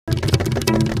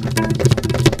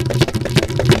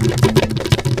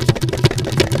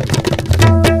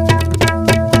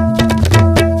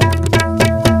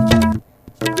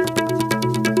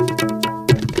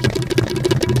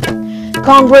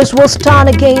Congress will stand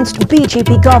against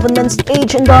BJP government's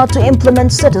agenda to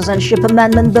implement Citizenship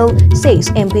Amendment Bill, says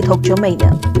MP Thokcho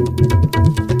Maina.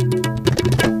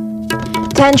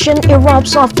 Tension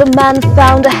erupts after man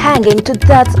found hanging to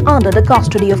death under the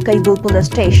custody of Kabul police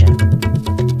station.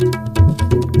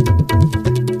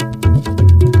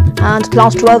 And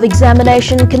Class 12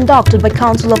 examination conducted by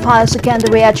Council of Higher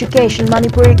Secondary Education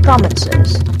Manipuri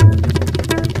commences.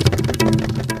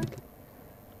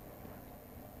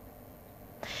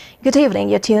 Good evening,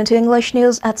 you're tuned to English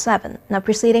News at 7. Now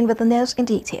proceeding with the news in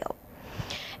detail.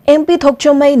 MP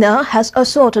Thokcho Maina has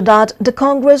asserted that the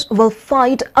Congress will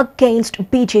fight against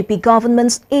BJP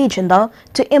government's agenda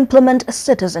to implement a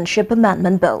Citizenship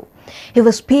Amendment Bill. He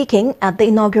was speaking at the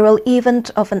inaugural event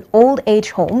of an old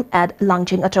age home at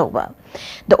Langjing, Atoba.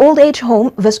 The old age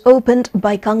home was opened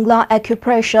by Kangla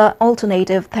Acupressure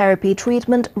Alternative Therapy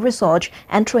Treatment Research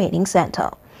and Training Center.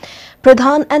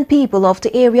 Pradhan and people of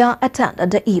the area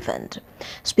attended the event.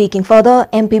 Speaking further,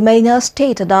 MP Maina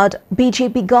stated that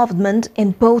BJP government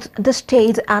in both the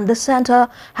state and the centre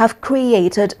have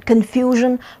created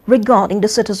confusion regarding the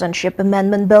Citizenship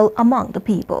Amendment Bill among the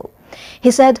people. He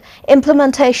said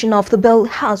implementation of the bill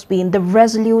has been the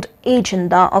resolute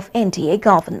agenda of NDA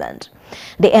government.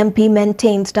 The MP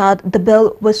maintained that the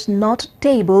bill was not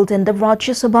tabled in the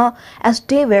Rajya Sabha as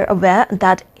they were aware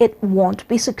that it won't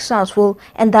be successful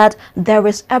and that there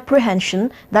is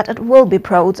apprehension that it will be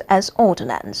brought as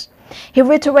ordinance. He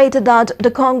reiterated that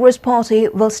the Congress party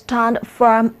will stand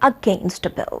firm against the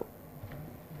bill.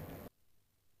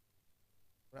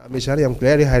 Misali am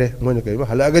clearly hare moina kaiba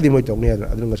halaga di moi tokni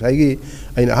adra adra ngasai gi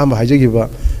aina aham haijagiba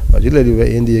jilari ba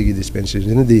India gi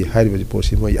dispensation di hariba di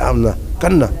posi moi amna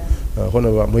kanna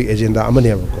honaba moi agenda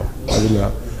amane ba ko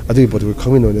aduna adu pot ko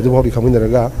khamin no du hobi khamin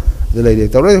raga de lai de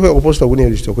tawre ko oppose to guni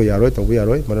risto ko yaroi to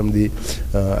yaroi maram di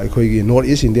aikoi gi North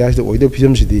East India de oide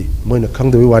phisam sidi moina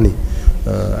khangdoi wani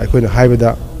aikoi na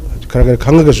haibada khara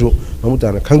khanga su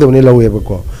mamuta na khangdabani lawe ba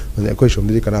ko aikoi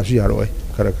somdi kana su yaroi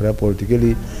khara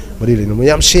politically Marili no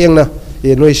mayam sengna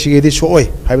e noi sigedi soi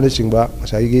haibna singba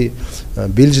asai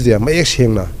bills dia mayek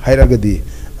sengna hairagadi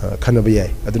khana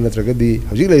bayai aduna tragadi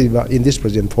hojik leiba in this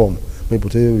present form mai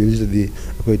puthe bills di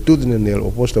akoi tudna nel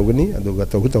opposed togani aduga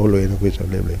tawloi na koi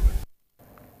chale.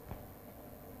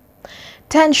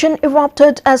 Tension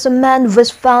erupted as a man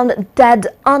was found dead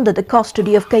under the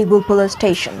custody of Kabul police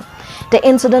station. The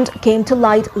incident came to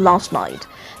light last night.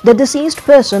 The deceased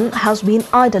person has been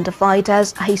identified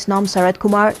as Hisnam Sarat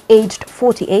Kumar, aged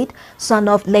 48, son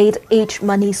of late H.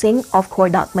 Mani Singh of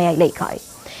Khordak Mayai Lekai.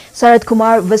 Sarat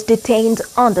Kumar was detained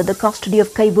under the custody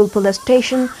of Kabul police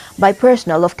station by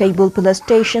personnel of Kabul police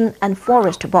station and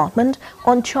forest department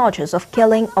on charges of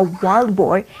killing a wild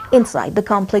boar inside the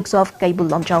complex of Kabul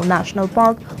Lamjau National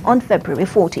Park on February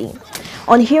 14.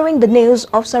 On hearing the news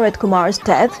of Sarat Kumar's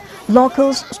death,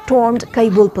 locals stormed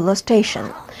Kabul police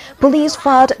station. Police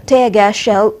fired tear gas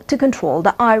shell to control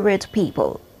the irate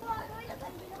people.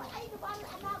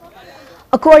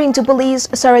 According to police,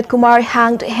 Sarat Kumar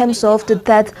hanged himself to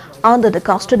death under the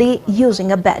custody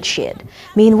using a bedsheet.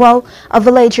 Meanwhile, a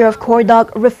villager of Khordak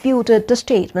refuted the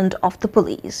statement of the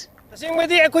police.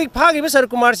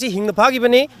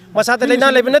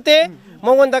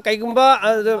 Mongonda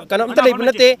Kaigumba, Kanamta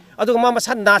Libunate, Aduma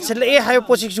Sanachel, High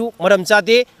Position, Madam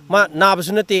Zade,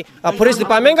 Nabsunate, a police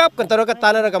department, Kantaraka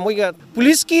Tanaka Moga,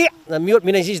 Poliski, the mute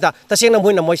Minazista, Tasena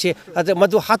Muna Moise, at the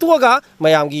Madu Hatuaga,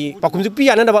 Mayangi, Pakumpi,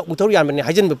 and another Utorian and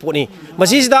Hajan Pony.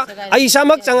 Masista,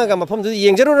 Aisamak Sangama from the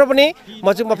Yangaru Rabani,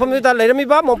 Mapamita,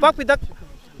 Leramiba, Mompapita,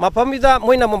 Mapamita,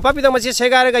 Moina Mompapita, Masis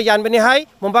Segaraga, Yanbani High,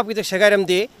 Mompapita Segaram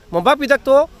Day,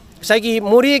 Mompapita. Saiki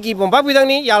Muri ki bomba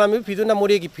bidangni yalami piduna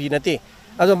Muri ki pinate.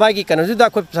 Ado bagi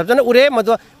kanajuda ko sabjana ure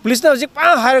madu police na jik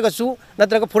pa hire gasu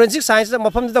natraga forensic science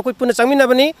mafam da ko puna changmina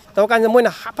bani to kan moina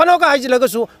hapano ka haji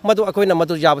lagasu madu akoina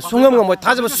madu jab sungam ngam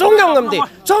thajab sungam ngam de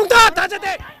chongta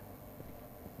thajate.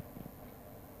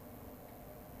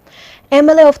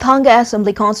 MLA of Thanga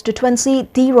Assembly constituency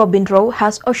D. Robindro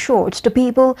has assured the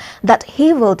people that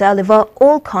he will deliver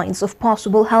all kinds of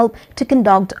possible help to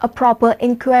conduct a proper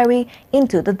inquiry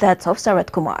into the death of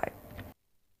Sarat Kumar.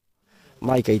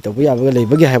 Mai kai to buya ba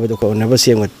leibage haibado ko never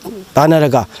same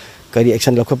tanaraga kari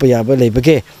action lokho pa ya ba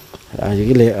leibage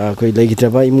agi le koi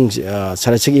legitraba imung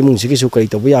sarachik imung sigi su kai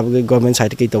to buya ba government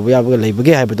side kai to buya ba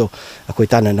leibage haibado akoi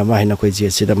tanana ma hina koi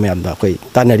jc da mayam da koi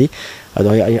tanari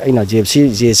ado aina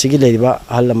jc gi leiba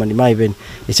halamani mai ben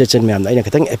isechen mayam aina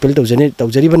katang appeal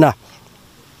tawjari bana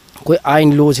koi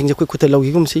ain law sing koi khuta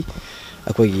logi gum si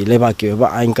akoi leiba ki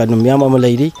ba ain kanum yam ama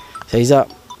leiri saiza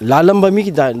Lalam Bami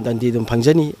Dandi Dum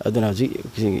Pangjani, Adana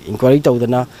inquiry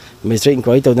Todana, Mr.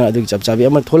 Inquiry Todana, Chabi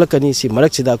Amat Holakani, Si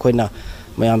Maraksida Koina,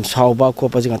 mayam sauba ko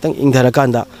pa jing atang ingdara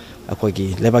kanda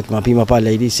akogi lebak mapi mapa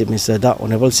lady chief minister da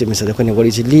honorable chief minister ko ne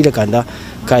wari si li la kanda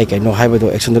kai kai no haiba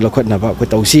do action do lakhot na ba ko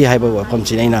tausi haiba pam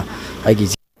chinaina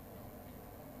aigi.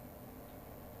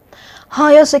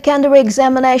 Higher Secondary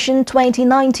Examination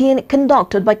 2019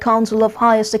 conducted by Council of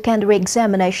Higher Secondary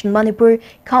Examination Manipur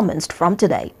commenced from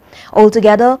today.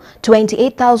 Altogether,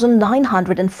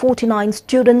 28,949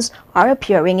 students are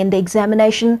appearing in the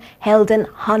examination held in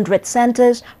 100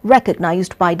 centers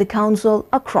recognized by the Council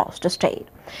across the state.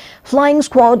 Flying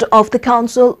squad of the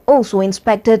Council also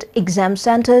inspected exam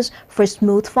centers for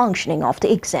smooth functioning of the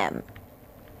exam.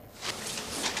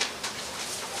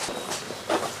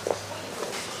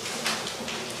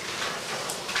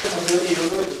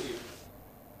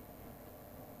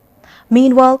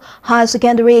 Meanwhile, higher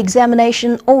secondary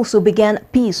examination also began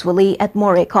peacefully at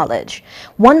Moreh College.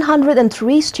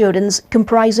 103 students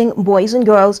comprising boys and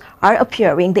girls are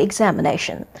appearing the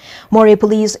examination. Moreh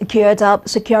police geared up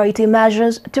security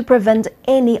measures to prevent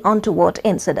any untoward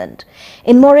incident.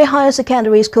 In Moreh Higher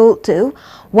Secondary School too,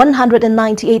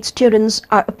 198 students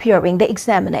are appearing the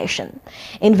examination.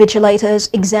 Invigilators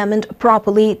examined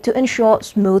properly to ensure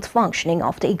smooth functioning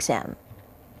of the exam.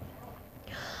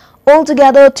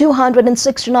 Altogether,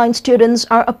 269 students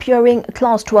are appearing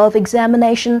Class 12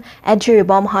 examination at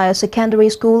Jiribam Higher Secondary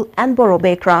School and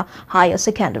Borobekra Higher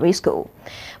Secondary School.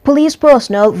 Police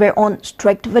personnel were on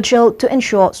strict vigil to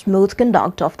ensure smooth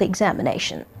conduct of the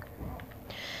examination.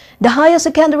 The higher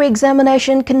secondary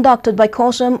examination conducted by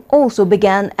COSM also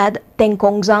began at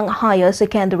Tengkongzang Higher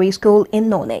Secondary School in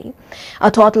Noneh.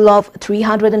 A total of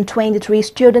 323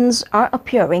 students are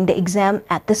appearing the exam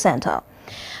at the center.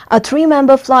 A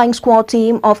 3-member flying squad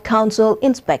team of Council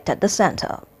inspected the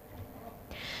center.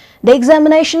 The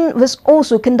examination was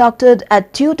also conducted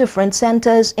at 2 different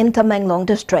centers in Tamenglong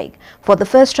district. For the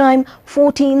first time,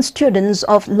 14 students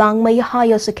of Langmei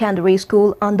Higher Secondary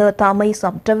School under Tamai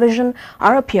subdivision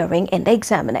are appearing in the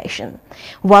examination,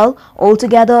 while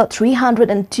altogether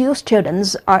 302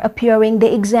 students are appearing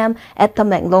the exam at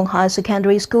Tamenglong Higher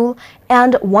Secondary School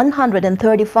and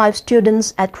 135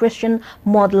 students at Christian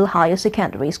Model Higher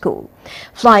Secondary School.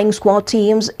 Flying squad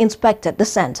teams inspected the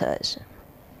centers.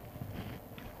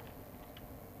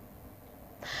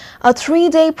 A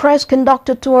 3-day press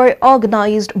conducted tour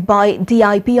organized by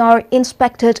DIPR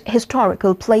inspected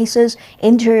historical places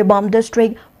in Jiribam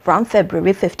district from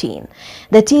February 15.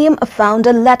 The team found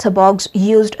a letterbox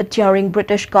used during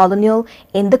British colonial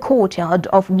in the courtyard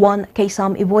of 1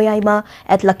 Kaisam Iboyaima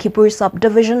at Lakhipur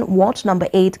subdivision, Ward number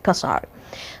 8, Kasar.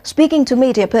 Speaking to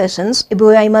media persons,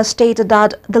 Iboyaima stated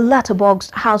that the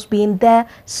letterbox has been there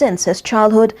since his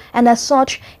childhood and as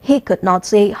such he could not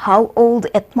say how old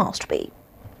it must be.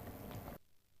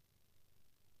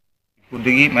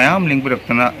 Kudigi mayam link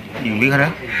berakna ingli khara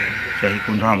sahi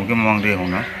kundha muke mamang de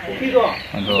hona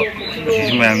ado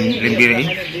sis mayam link biri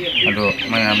ado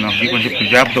mayam na hi kon se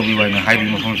preserve to bi wai na hai bi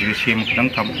mafam se sem khadang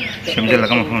tham semje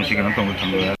laga mafam se kanam tong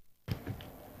tham.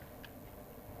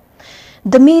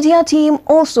 The media team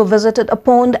also visited a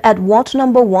pond at Ward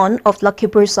number 1 of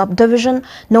Lakhipur subdivision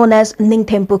known as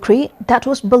Ningthempukri that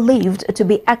was believed to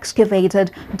be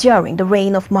excavated during the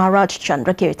reign of Maharaj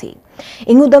Chandrakirti.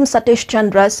 Ingudam Satish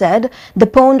Chandra said the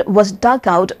pond was dug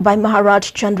out by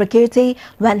Maharaj Chandrakirti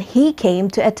when he came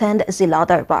to attend Zila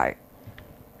Darbar.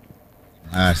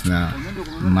 Asna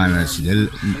Manasidel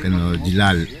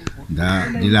Jilal da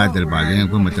Zila Darbar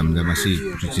ko matam da masi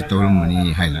chitolum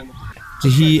mani haila.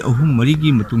 Sahi ahum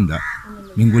marigi matunda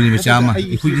mingoli machama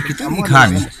ikudi kitam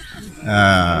khani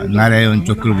Narayan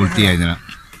Chakraborty aina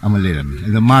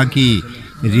amalerami the maki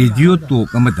radio to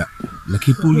kamata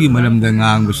Lakhipur gi malamda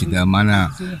ngang busida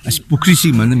mana as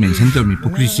pukrisi man mention to mi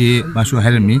pukrisi basu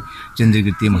harami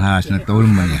Chandrakirti Maharaj na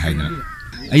tolum mani haina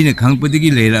aina khangpadi gi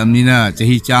leira amnina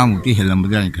chahi chamuti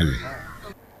helambada khale.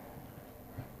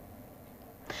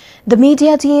 The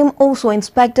media team also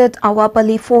inspected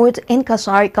Awapalli Fort in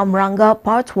Kasar Kamranga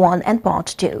Part 1 and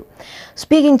Part 2.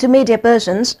 Speaking to media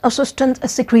persons, Assistant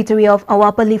Secretary of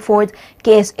Awapalli Fort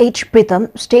KSH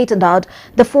Pritham stated that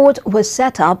the fort was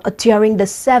set up during the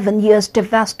 7 years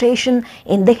devastation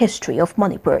in the history of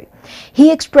Manipur. He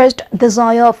expressed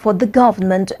desire for the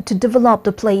government to develop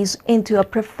the place into a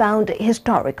profound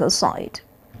historical site.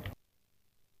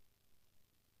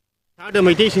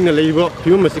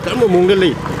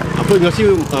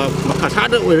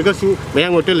 Kasada Urgasu,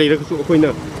 Mayang Hotel,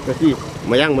 Kuina,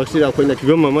 Mayang Masida, Kuina,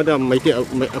 Mamada, Mati,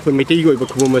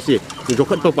 Kumasi,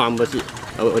 Jokato Pambasi,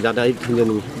 Odada,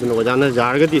 Wadana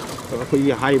Zargati,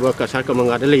 High work, Kasaka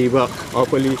Mangada labor,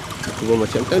 Opally,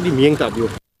 Kumasan, and the Miang.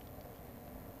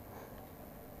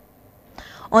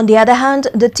 On the other hand,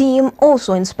 the team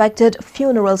also inspected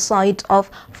funeral site of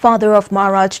father of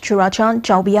Maharaj Churachan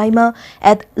Chaubiaima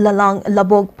at Lalang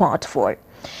Labog Part 4.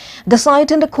 The site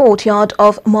in the courtyard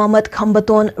of Mohammed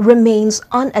Khambaton remains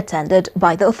unattended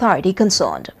by the authority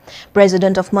concerned.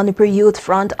 President of Manipur Youth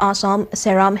Front Assam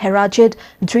Seram Herajit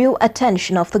drew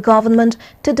attention of the government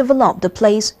to develop the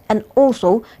place and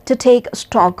also to take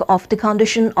stock of the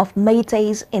condition of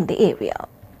Meiteis in the area.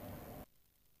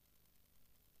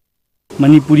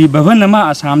 Manipuri Bhavan nama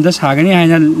Assam da sagani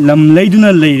haina lam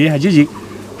leiduna leire haji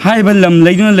haiba lam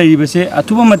leiduna leibase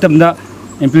athuba matamda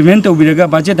implement tawbiraga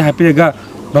budget hapiraga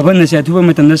Bhavan se athuba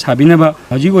matamda sabinaba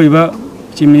haji goiba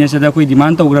chief minister da koi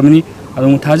demand tawgramani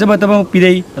adu thajaba taba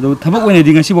pirei adu thabak oina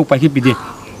dinga sibok paikhe pide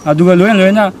aduga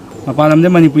loyna mapalam de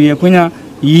Manipuri koina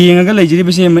yengaga leijiri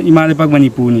base imale pak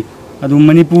Manipurni adu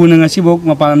Manipur na ngasibok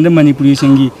mapalam de Manipuri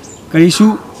singi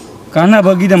karisu kana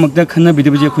bagi da makta khanna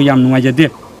bidebje khoi yam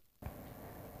nungaijade.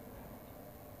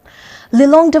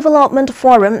 Lilong Development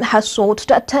Forum has sought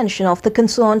the attention of the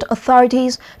concerned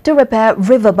authorities to repair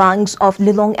riverbanks of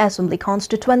Lilong Assembly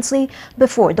constituency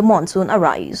before the monsoon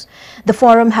arrives. The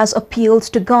forum has appealed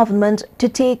to government to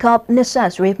take up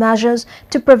necessary measures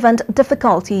to prevent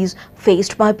difficulties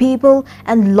faced by people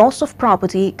and loss of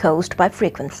property caused by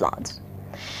frequent floods.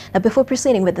 Now, before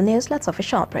proceeding with the news, let's have a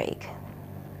short break.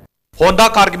 Honda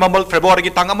car ki mamal February ki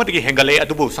tang amadi ki hengale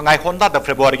adubu sangai Honda da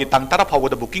February ki tang tara phawa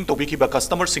da booking to biki ba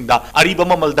customer sing da ariba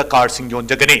mamal da car sing yon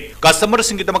jagane customer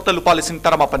sing ki damakta lupa lising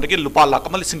tara mapan ki lupa lakh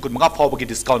amal lising kun mga phawa ki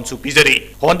discount su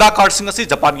pijari Honda car sing asi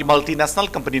Japan ki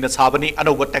multinational company na sabani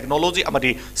anoba technology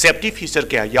amadi safety feature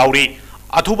ke yauri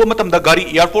athuba matam da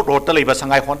gari airport road ta leiba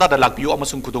sangai Honda da lakbiu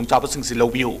amasung khudong chaba sing si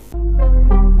lobiu.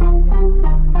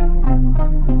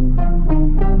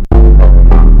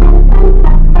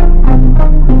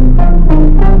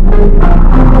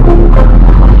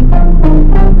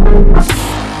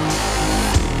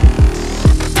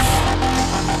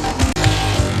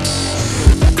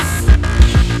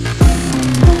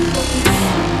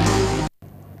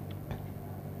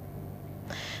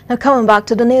 Now coming back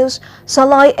to the news,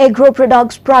 Salai Agro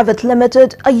Products Private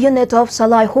Limited, a unit of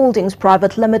Salai Holdings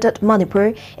Private Limited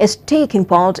Manipur, is taking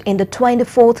part in the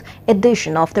 24th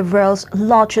edition of the world's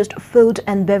largest food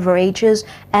and beverages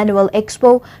annual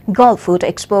expo, Gulf Food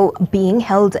Expo, being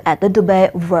held at the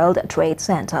Dubai World Trade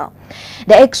Center.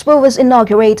 The expo was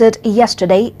inaugurated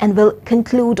yesterday and will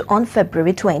conclude on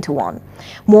February 21.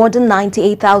 More than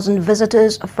 98,000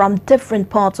 visitors from different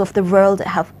parts of the world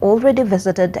have already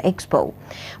visited the expo.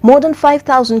 More than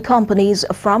 5,000 companies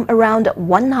from around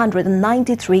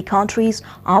 193 countries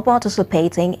are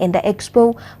participating in the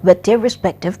expo with their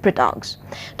respective products.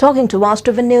 Talking to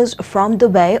Astravan News from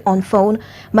Dubai on phone,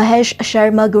 Mahesh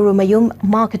Sharma Gurumayum,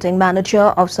 marketing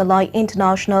manager of Salai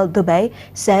International Dubai,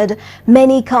 said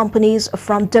many companies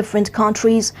from different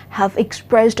countries have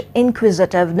expressed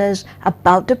inquisitiveness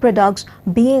about the products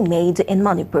being made in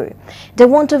Manipur. They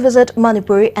want to visit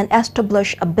Manipur and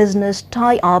establish a business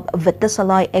tie-up with the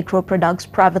Salai Agro Products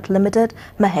Private Limited,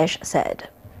 Mahesh said.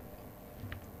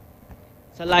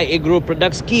 Salai Agro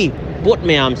Products ki pot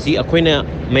mayam si akoina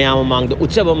mayam amang da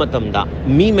utsaba matamda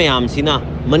mi mayam sina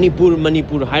Manipur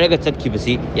hairaga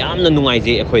chatkibasi yamna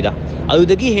nungaije akoida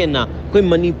adudagi henna koi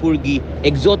Manipur gi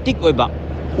exotic oiba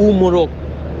umorok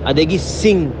adagi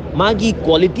sing magi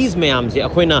qualities mayam se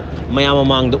akoina mayam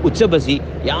amang da utsabasi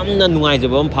yamna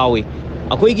nungaijaba am phawi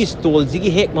akoigi stall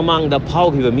jigi hek mamang da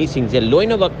phawgiba mi sing je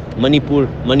loinabak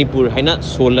Manipur haina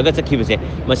sollaga chatkibase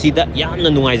masida yamna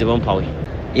nungaijaba am phawi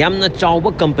yamna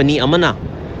chawba company amana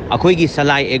akoigi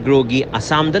Salai Agro gi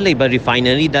Assam da leiba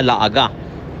refinery da laaga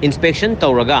inspection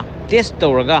tawraga test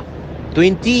tawraga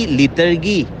 20 liter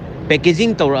gi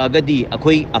packaging tawraga di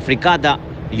akoi Africa da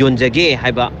yonjage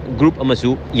haiba group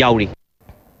amasu yauri.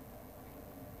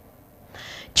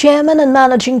 Chairman and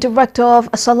Managing Director of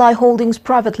Salai Holdings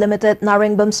Private Limited,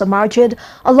 Naringbam Samarjid,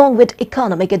 along with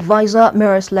Economic Advisor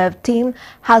Miroslav Team,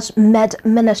 has met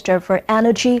Minister for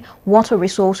Energy, Water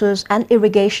Resources and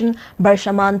Irrigation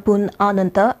Barshaman Pun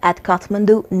Ananta at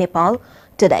Kathmandu, Nepal,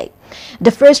 today.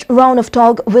 The first round of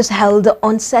talk was held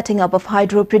on setting up of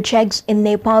hydro projects in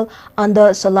Nepal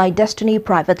under Salai Destiny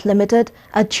Private Limited,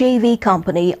 a JV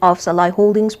company of Salai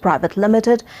Holdings Private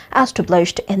Limited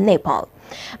established in Nepal.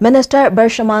 Minister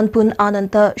Barshaman Pun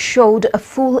Ananta showed a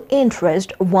full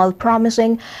interest while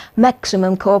promising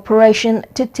maximum cooperation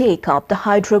to take up the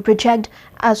hydro project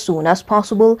as soon as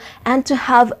possible and to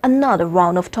have another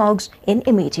round of talks in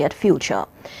immediate future.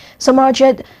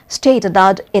 Samarjid stated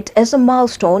that it is a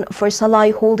milestone for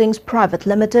Salai Holdings Private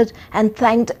Limited and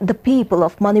thanked the people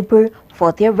of Manipur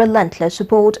for their relentless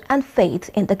support and faith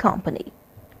in the company.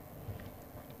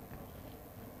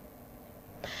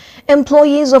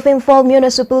 Employees of Imphal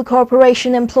Municipal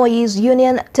Corporation Employees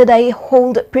Union today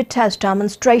hold protest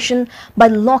demonstration by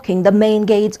locking the main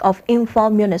gates of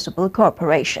Imphal Municipal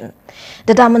Corporation.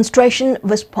 The demonstration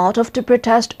was part of the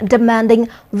protest demanding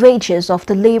wages of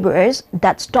the laborers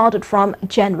that started from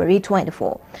January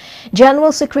 24.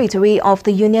 General Secretary of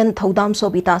the union Thodam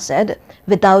Sobita said,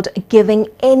 without giving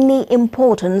any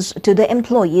importance to the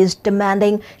employees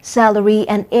demanding salary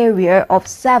and area of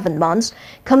 7 months,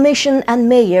 Commission and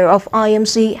Mayor of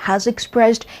IMC has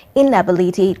expressed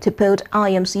inability to put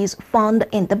IMC's fund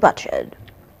in the budget.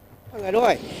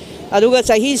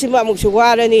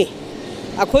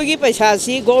 Akogi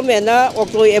paisa government na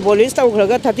octroi abolish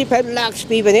tawkhraga 35 lakhs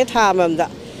pibane tha amamda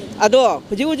ado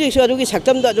huji adugi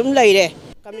saktam da dum leire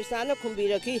commissioner na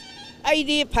khumbiraki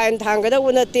aidi fine thangada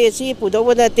wona te si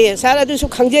pudawona te sara du su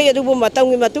khangje adubu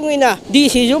matangmi matungina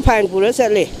dc ju fine pura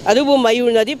sale adubu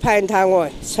mayurna di fine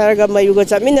thangoi sarga mayuga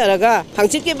chaminaraga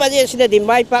hangchit ke budget sida di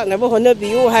mai pak na bo hona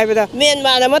biu haibada men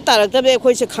ma na ma tarakta be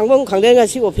khoi se khangbong khangdenga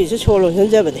si office cholo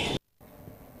sanjabade.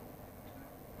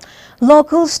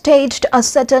 Locals staged a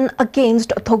sit-in against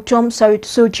Thokchom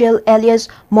Surchil alias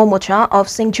Momocha of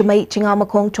Singchumei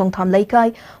Chingamakong Chongtham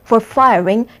Leikai for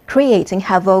firing, creating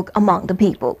havoc among the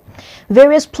people.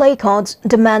 Various placards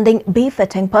demanding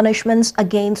befitting punishments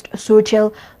against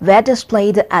Surchil were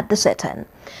displayed at the sit-in.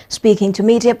 Speaking to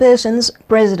media persons,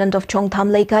 President of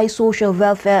Chongtham Leikai Social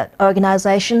Welfare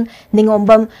Organization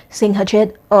Ningombam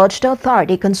Singhachit urged the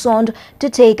authority concerned to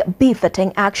take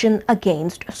befitting action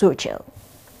against Surchil.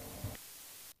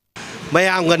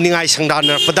 Mayam Ningai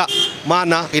Sangdana Pada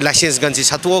Mana, elections Gansi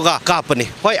Satuoga, Kapani.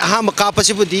 Why Aham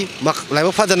Kapasibudi,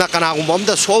 Lava Fadana Kanagum,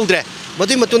 the soldier,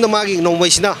 Matumatuna Magi, no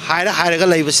Wishna, Hira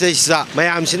Lavisa,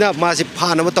 Mayam Sina, Masi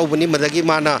Panamotobuni, Madagi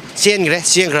Mana,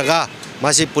 Siengraga,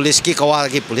 Masi Poliski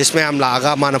Kawagi, Policeman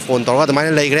Laga, Mana Phone, or the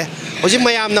Mana Legre, was in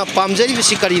Mayamna, Pamjari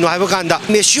Sicarino, Havaganda,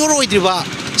 Messuro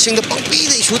Idriva. Sing the Pampi,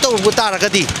 the shooter of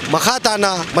Butaragadi,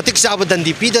 Mahatana, Matiksa than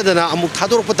the Pita than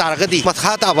Amukador Putaragadi,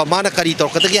 Mathata, Mana Karito,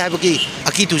 Kataki Habaki,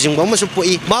 Akitu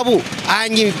Zimbamasupi, Mabu,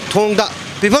 Angi Tonga,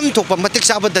 Pivam Topa,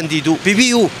 Matiksa than Didu,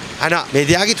 PBU, Anna,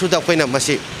 Mediagi to the Pena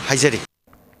Masi, Hazari.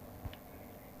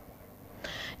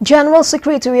 General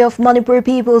Secretary of Manipur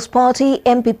People's Party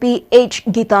MPP H.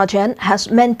 Gitajan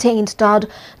has maintained that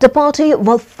the party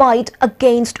will fight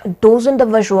against those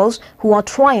individuals who are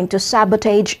trying to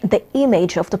sabotage the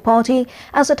image of the party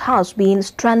as it has been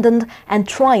strengthened and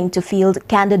trying to field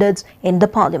candidates in the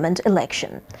parliament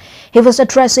election. He was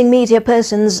addressing media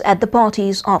persons at the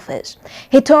party's office.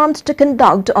 He termed the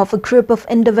conduct of a group of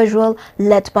individuals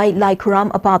led by Laikuram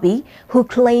Apabi, who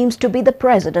claims to be the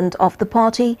president of the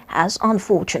party, as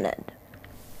unfortunate. Adagi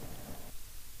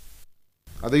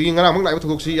ngara mang lai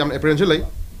thuksi yam apprehension lai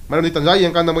maram ni tanja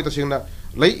yang kan moi tasingna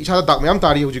lai isa dak myam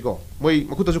tari hoji ko moi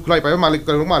makhuta su khulai pa malik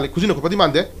karong malik khujina ko padi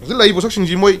mande lai bosak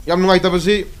singji moi yam nungai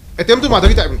tabasi attempt to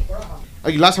madagi type ni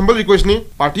ai last humble request ni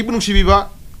party bu nungsi biba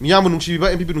miyam nungsi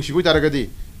biba mpp nungsi boi taragadi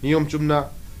niyom chumna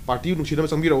party nungsi na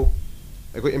sangbiro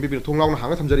ai ko mpp thonglaw na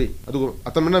hanga thamjari adu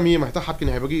atamna mi ma ta hat kin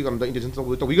haibagi gamda intention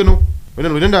to wigano when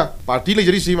loinanda party le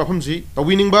jari si mafam si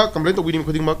tawinning ba complaint to winning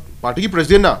khuding mak party ki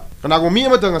president na kanago mi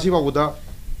ama ta ngasi ba guda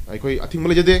ai koi athing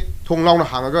male jade thonglaw na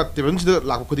hangaga tebon sida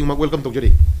lakho khuding mak welcome to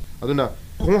jari aduna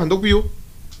khong handok piu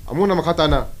amona makhata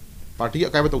na party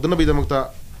kai ba tawdana bi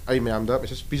damakta ai mayamda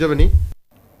message pijabani.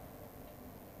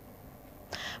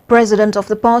 President of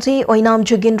the party, Oinam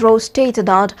Jugindro, stated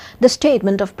that the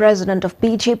statement of President of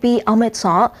BJP, Amit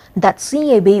Shah, that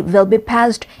CAB will be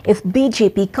passed if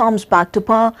BJP comes back to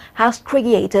power has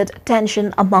created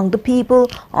tension among the people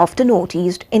of the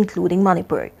Northeast, including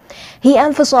Manipur. He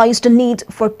emphasized the need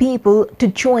for people to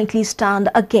jointly stand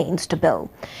against the bill.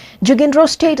 Jugindro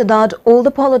stated that all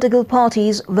the political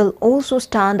parties will also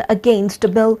stand against the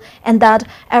bill and that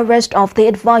arrest of the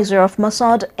advisor of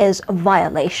Mossad is a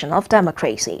violation of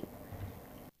democracy.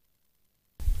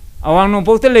 Awang no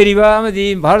pokta leriba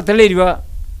amadi Bharat leriba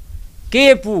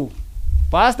kepu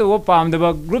past the pam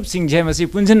the group sing jemasi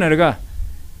punsanaraga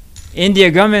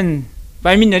India government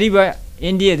paiminariba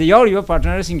India the yoriba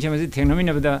partner sing jemasi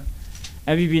thengnaminabada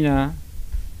MVP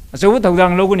so what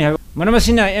Thodang Loguni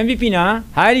Manamasina MVP na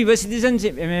high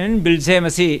citizenship bill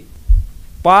semasi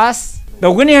pass the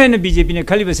Guni and the BJP na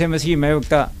Kaliba semasi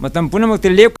mayokta matam punamak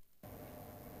lep.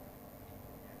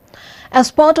 As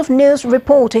part of news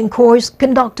reporting course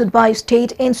conducted by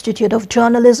State Institute of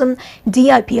Journalism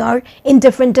DIPR in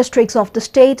different districts of the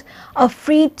state, a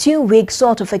free 2-week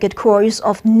certificate course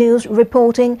of news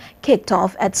reporting kicked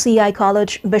off at CI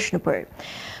College, Bishnupur.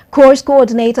 Course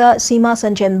Coordinator Seema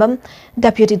Sanjembam,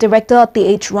 Deputy Director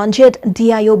T.H. Ranjit,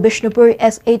 DIO Bishnupur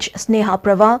S.H. Sneha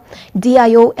Prava,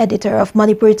 DIO Editor of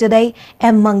Manipur Today,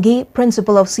 M. Mangi,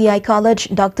 Principal of CI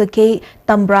College, Dr. K.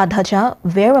 Tambradhaja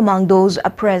were among those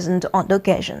present on the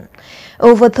occasion.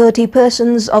 Over 30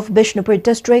 persons of Bishnupur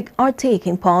district are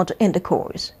taking part in the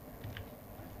course.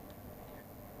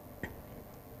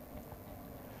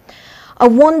 A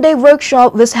one-day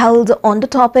workshop was held on the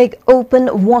topic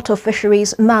Open Water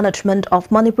Fisheries Management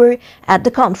of Manipur at the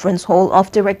Conference Hall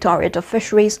of Directorate of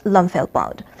Fisheries,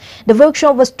 Lamphel-Pad. The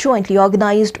workshop was jointly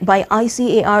organized by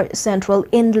ICAR Central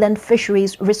Inland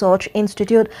Fisheries Research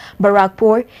Institute,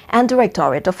 Barakpur, and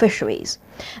Directorate of Fisheries.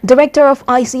 Director of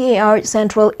ICAR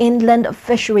Central Inland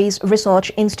Fisheries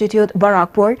Research Institute,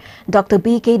 Barakpur, Dr.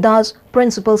 B.K. Das,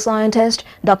 Principal Scientist,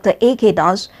 Dr. A.K.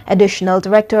 Das, Additional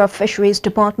Director of Fisheries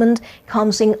Department,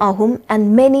 Kamsing Ahum,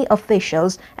 and many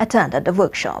officials attended the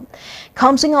workshop.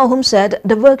 Kamsing Ahum said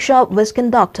the workshop was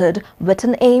conducted with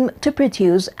an aim to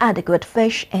produce adequate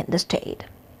fish in the state.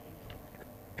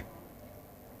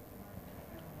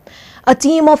 A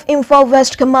team of Imphal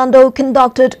West Commando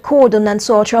conducted cordon and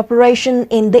search operation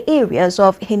in the areas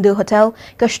of Hindu Hotel,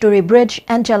 Kashturi Bridge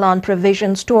and Jalan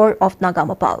Provision Store of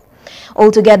Nagamapal.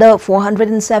 Altogether,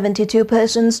 472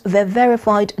 persons were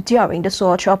verified during the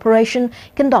search operation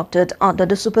conducted under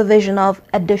the supervision of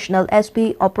Additional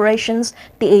SP Operations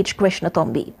T.H.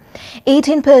 Krishnatombi.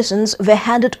 18 persons were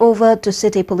handed over to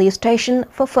City Police Station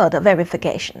for further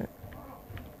verification.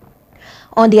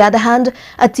 On the other hand,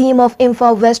 a team of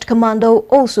Imphal West Commando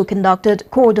also conducted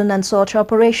cordon and search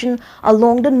operation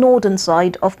along the northern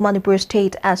side of Manipur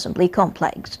State Assembly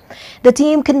Complex. The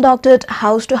team conducted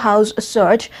house-to-house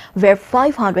search where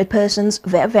 500 persons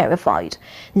were verified.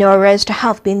 No arrests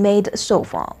have been made so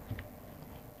far.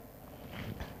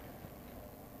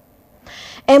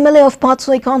 MLA of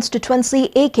Patsoi constituency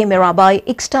A.K. Mirabai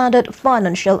extended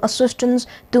financial assistance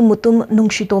to Mutum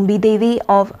Nungshitombi Devi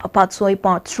of Patsoi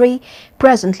Part 3,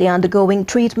 presently undergoing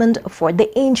treatment for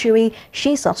the injury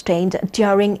she sustained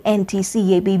during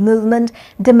anti-CAB movement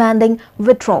demanding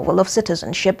withdrawal of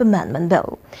Citizenship Amendment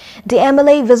Bill. The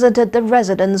MLA visited the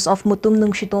residence of Mutum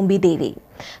Nungshitombi Devi.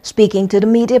 Speaking to the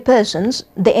media persons,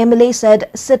 the MLA said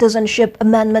Citizenship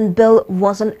Amendment Bill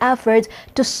was an effort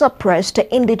to suppress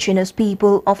the indigenous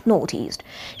people of Northeast.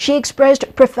 She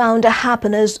expressed profound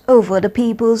happiness over the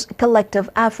people's collective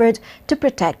effort to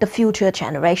protect the future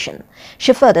generation.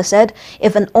 She further said,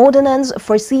 if an ordinance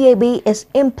for CAB is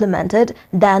implemented,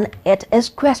 then it is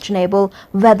questionable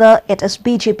whether it is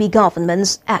BJP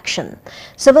government's action.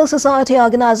 Civil society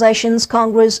organizations,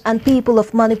 Congress and people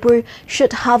of Manipur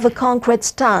should have a concrete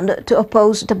stand to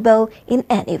oppose the bill in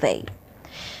any way.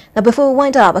 Now, before we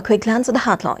wind up, a quick glance at the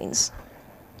headlines.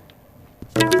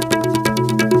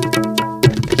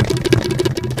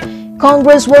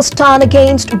 Congress will stand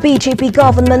against BJP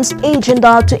government's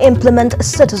agenda to implement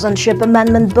Citizenship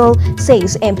Amendment Bill,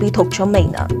 says MP Thokcham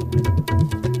Maina.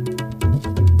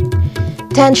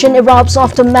 Tension erupts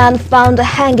after man found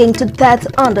hanging to death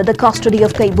under the custody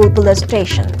of Kabul police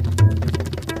station.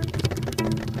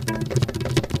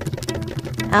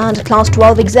 And Class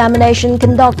 12 examination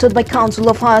conducted by Council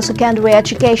of Higher Secondary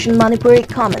Education Manipur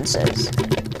commences.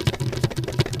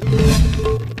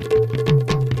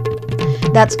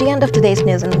 That's the end of today's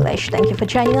news in English. Thank you for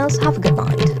joining us. Have a good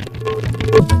night.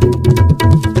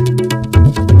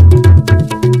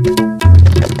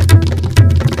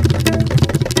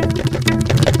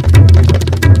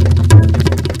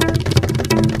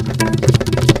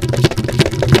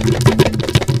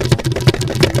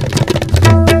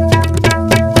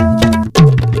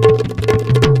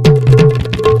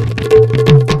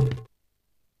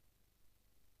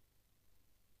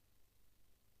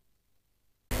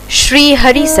 Shri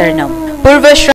Hari Sarnam, Purva